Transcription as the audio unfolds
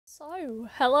So,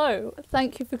 hello,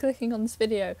 thank you for clicking on this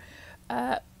video.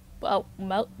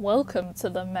 Welcome to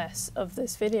the mess of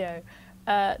this video.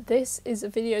 This is a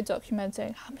video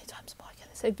documenting, how many times am I going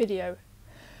to say video?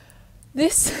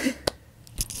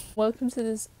 Welcome to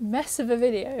this mess of a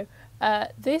video.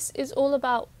 This is all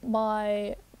about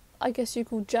my, I guess you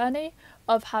call journey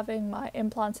of having my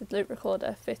implanted loop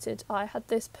recorder fitted. I had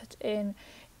this put in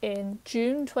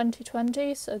June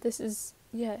 2020, so this is,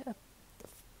 yeah,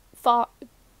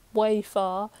 way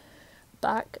far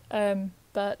back,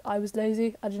 but I was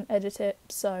lazy, I didn't edit it,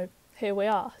 so here we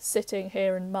are, sitting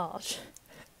here in March.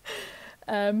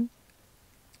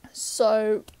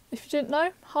 So, if you didn't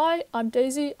know, hi, I'm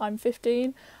Daisy, I'm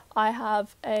 15, I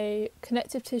have a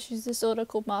connective tissues disorder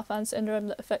called Marfan syndrome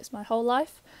that affects my whole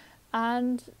life,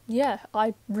 and yeah,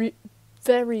 I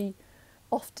very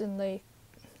oftenly,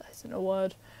 that isn't a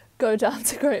word, go down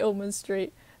to Great Ormond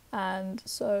Street, and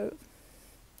so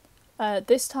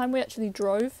this time we actually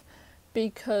drove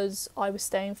because I was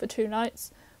staying for 2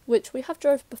 nights, which we have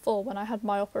drove before. When I had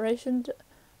my operation,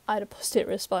 I had a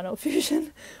posterior spinal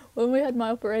fusion. When we had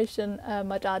my operation,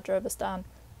 my dad drove us down,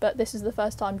 but this is the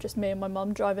first time just me and my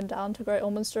mum driving down to Great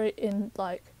Ormond Street in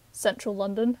like central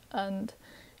London, and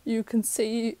you can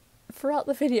see throughout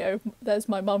the video there's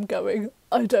my mum going,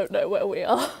 I don't know where we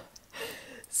are.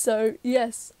 So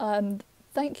yes, and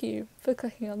thank you for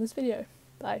clicking on this video.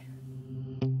 Bye.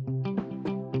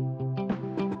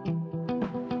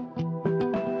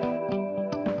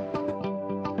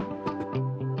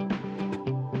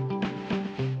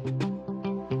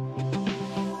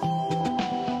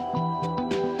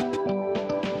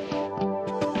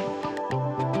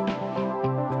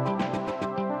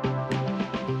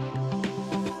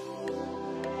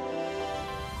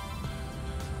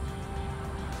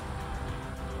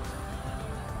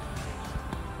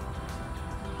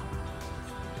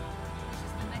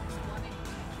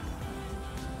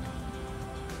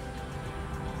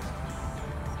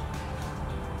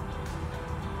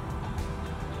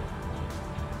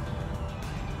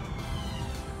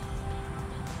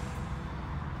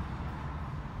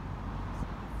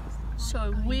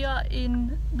 So we are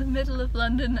in the middle of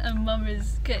London and Mum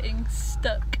is getting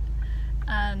stuck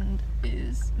and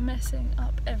is messing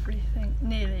up everything,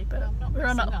 nearly, but I'm not we're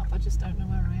on up. I just don't know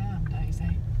where I am,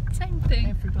 Daisy. Same thing.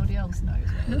 Everybody else knows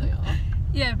where they are.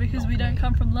 Yeah, because Not we don't me.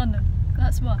 come from London,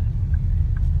 that's why.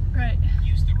 Right.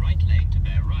 Use the right lane to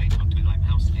bear right onto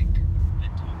Limehouse Link.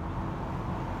 Then turn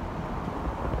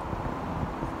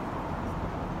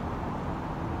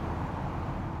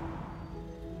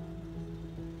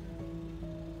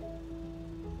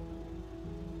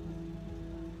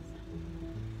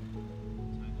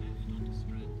left onto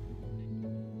Strand.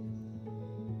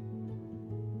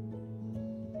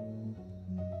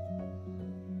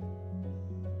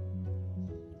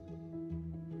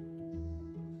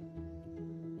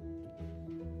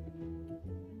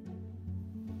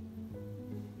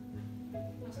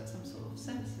 Looks like some sort of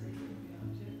sensory thing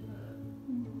behind you.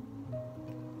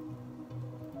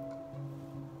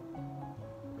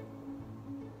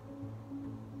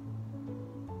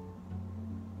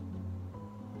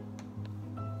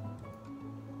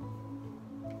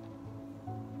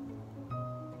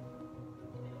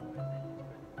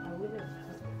 I would have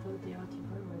just thought the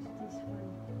article was this one.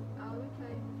 Oh,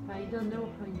 okay. I don't know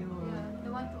how you. Yeah.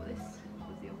 No, I thought this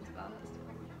was the Autobahn.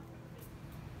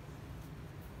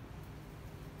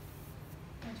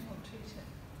 How do you want to treat it?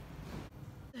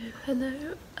 So, hello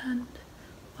and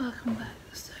welcome back.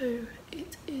 So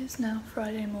it is now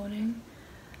Friday morning,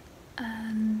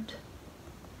 and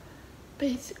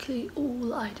basically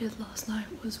all I did last night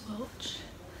was watch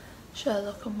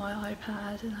Sherlock on my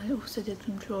iPad, and I also did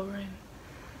some drawing,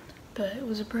 but it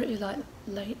was a pretty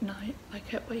late night. I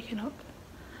kept waking up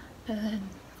and then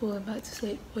falling back to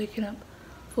sleep, waking up,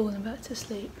 falling back to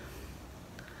sleep.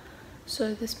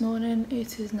 So this morning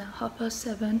it is now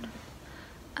 7:30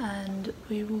 and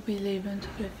we will be leaving to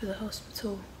go for the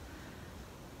hospital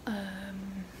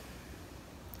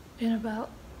in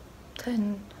about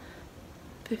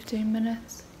 10-15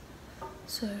 minutes.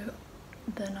 So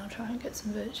then I'll try and get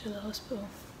some votes to the hospital.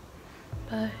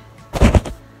 Bye.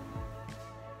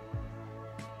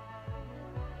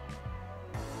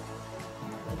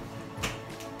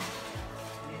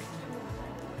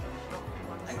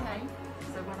 Okay,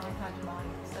 so when I had my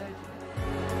surgery.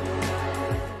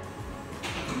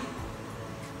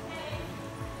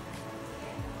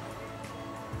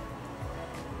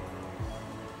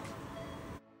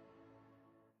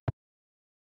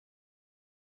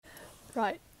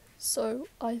 Right,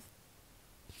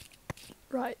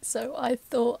 so I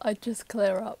thought I'd just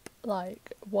clear up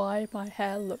like why my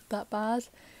hair looked that bad,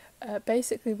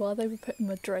 Basically, while they were putting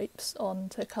the drapes on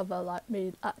to cover like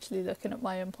me actually looking at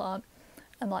my implant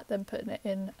and like them putting it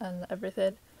in and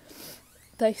everything,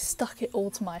 they stuck it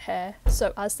all to my hair.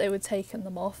 So as they were taking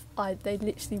them off, they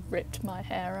literally ripped my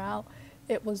hair out.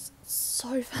 It was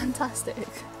so fantastic.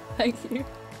 Thank you.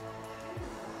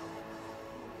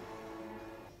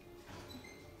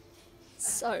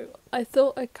 So I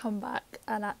thought I'd come back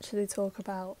and actually talk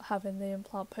about having the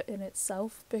implant put in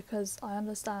itself, because I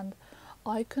understand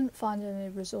I couldn't find any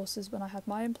resources when I had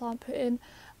my implant put in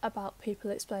about people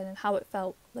explaining how it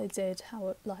felt, they did, how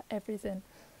it, like everything.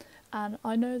 And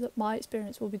I know that my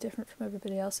experience will be different from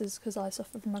everybody else's because I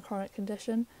suffer from a chronic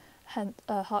condition,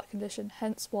 heart condition,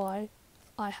 hence why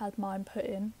I had mine put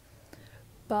in.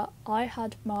 But I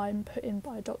had mine put in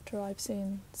by a doctor I've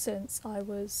seen since I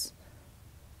was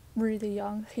really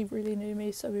young. He really knew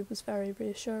me, so he was very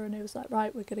reassuring. He was like,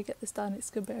 right, we're going to get this done, it's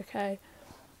going to be okay.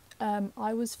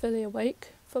 I was fully awake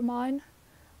for mine.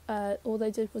 All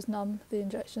they did was numb the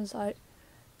injection site,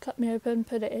 cut me open,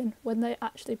 put it in. When they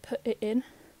actually put it in,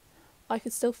 I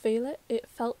could still feel it. It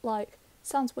felt like,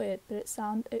 sounds weird, but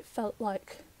it felt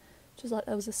like just like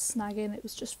there was a snagging. It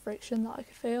was just friction that I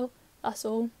could feel, that's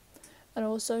all. And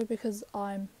also because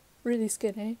I'm really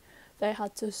skinny, they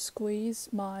had to squeeze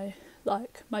my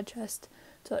chest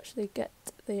to actually get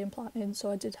the implant in, so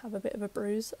I did have a bit of a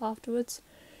bruise afterwards.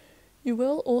 You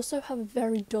will also have a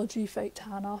very dodgy fake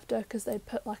tan after, because they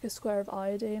put like a square of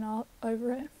iodine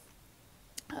over it.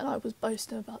 And I was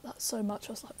boasting about that so much.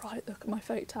 I was like, right, look at my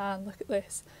fake tan, look at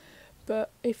this. But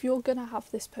if you're going to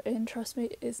have this put in, trust me,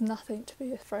 it's nothing to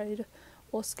be afraid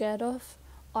or scared of.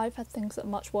 I've had things that are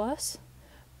much worse,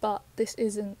 but this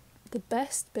isn't the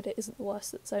best, but it isn't the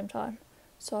worst at the same time.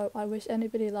 So I wish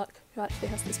anybody luck who actually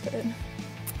has this put in.